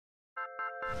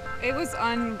It was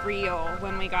unreal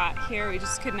when we got here. We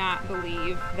just could not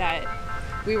believe that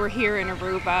we were here in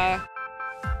Aruba.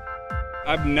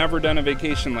 I've never done a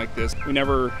vacation like this. We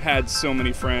never had so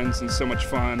many friends and so much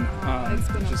fun. It's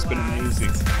just been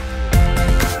amazing.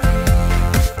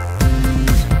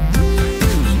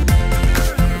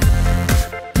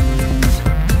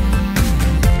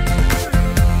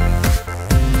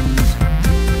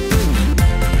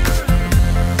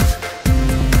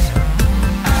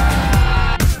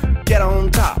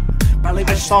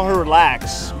 I saw her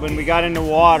relax when we got in the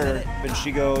water, but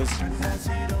she goes,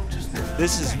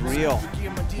 "This is real."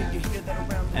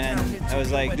 And I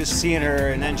was like, just seeing her,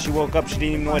 and then she woke up, she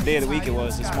didn't even know what day of the week it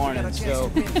was this morning. So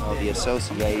the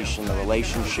association, the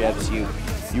relationships, you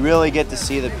really get to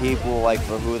see the people like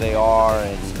for who they are,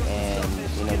 and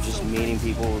you know, just meeting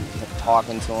people,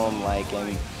 talking to them, like,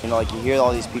 and you know, like you hear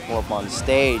all these people up on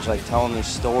stage, like telling these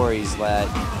stories that,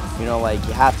 you know, like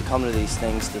you have to come to these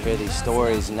things to hear these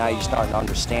stories, and now you're starting to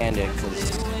understand it because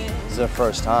this is the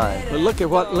first time. But look at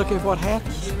what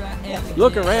happens.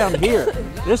 Look around here.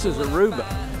 This is Aruba.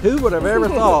 Who would have ever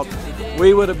thought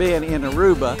we would have been in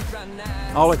Aruba,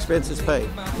 all expenses paid?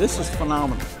 This is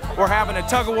phenomenal. We're having a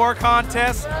tug-of-war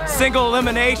contest, single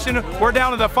elimination. We're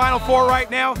down to the final four right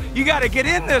now. You got to get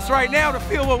in this right now to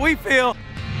feel what we feel.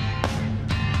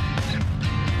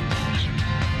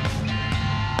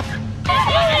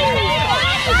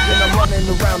 And I'm running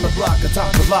around the block, I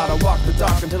talk a lot, I walk the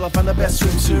dock until I find the best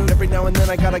swimsuit. Every now and then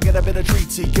I gotta get a bit of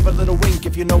treaty, give a little wink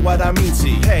if you know what I mean.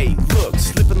 See, hey, look,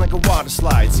 slipping like a water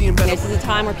slide, seeing better. This is a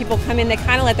time where people come in, they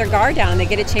kind of let their guard down, and they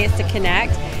get a chance to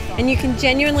connect. And you can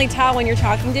genuinely tell when you're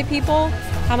talking to people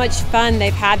how much fun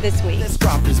they've had this week. Let's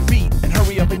drop this beat and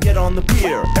hurry up and get on the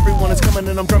pier. Everyone is coming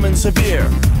and I'm drumming severe.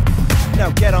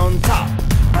 Now get on top.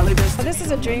 This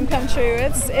is a dream come true.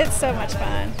 It's so much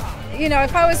fun. You know,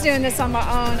 if I was doing this on my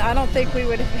own, I don't think we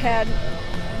would have had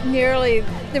nearly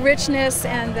the richness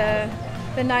and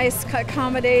the nice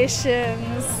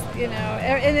accommodations. You know,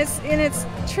 and it's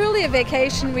truly a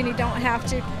vacation when you don't have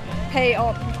to pay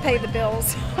the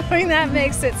bills. I mean, that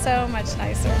makes it so much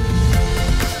nicer.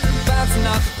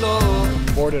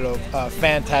 Boarded a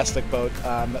fantastic boat,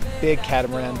 big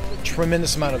catamaran,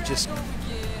 tremendous amount of just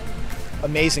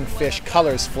amazing fish,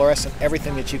 colors, fluorescent,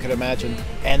 everything that you could imagine.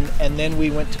 And then we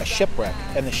went to a shipwreck,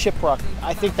 and the shipwreck,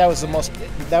 I think that was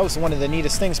one of the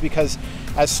neatest things, because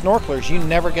as snorkelers you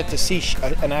never get to see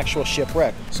an actual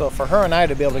shipwreck. So for her and I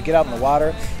to be able to get out in the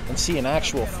water and see an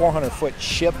actual 400-foot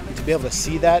ship, to be able to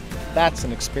see that, that's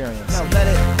an experience. Now let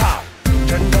it pop.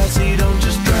 Turn back so you don't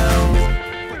just drown.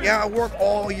 Yeah, I work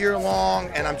all year long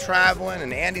and I'm traveling,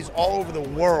 and Andy's all over the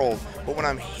world, but when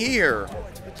I'm here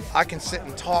I can sit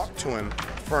and talk to him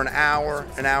for an hour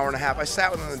and a half. I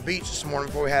sat with him on the beach this morning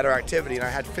before we had our activity, and I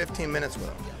had 15 minutes with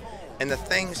him. And the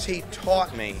things he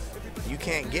taught me, you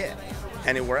can't get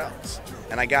anywhere else.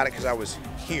 And I got it because I was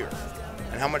here.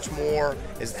 And how much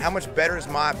better is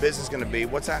my business going to be?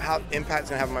 How impact it's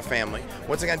going to have on my family?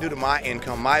 What's it going to do to my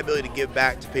income, my ability to give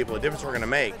back to people, the difference we're going to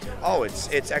make? Oh, it's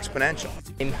exponential.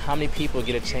 And how many people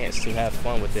get a chance to have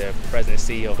fun with their president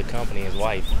and CEO of the company, his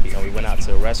wife? You know, we went out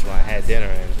to a restaurant, had dinner,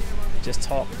 and just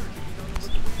talked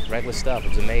regular stuff. It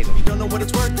was amazing. You don't know what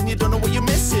it's worth and you don't know what you're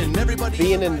missing.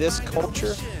 Being in this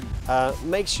culture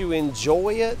makes you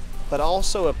enjoy it, but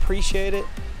also appreciate it.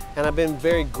 And I've been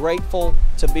very grateful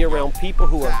to be around people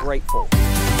who are grateful.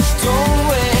 Don't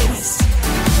waste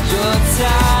your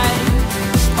time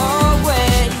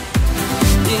away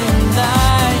in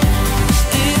life.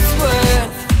 It's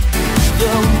worth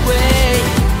the wait.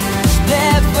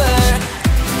 Never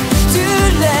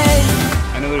too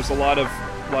late. I know there's a lot of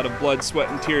blood, sweat,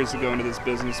 and tears that go into this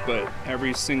business, but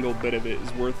every single bit of it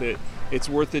is worth it. It's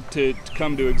worth it to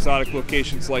come to exotic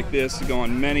locations like this, to go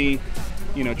on many,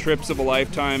 you know, trips of a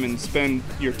lifetime and spend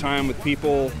your time with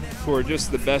people who are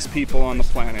just the best people on the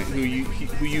planet, who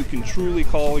you can truly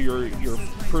call your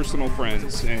personal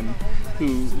friends, and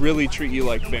who really treat you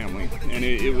like family. And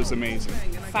it was amazing.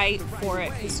 Fight for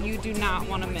it, because you do not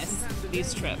want to miss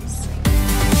these trips.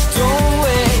 Don't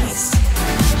waste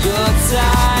your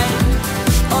time.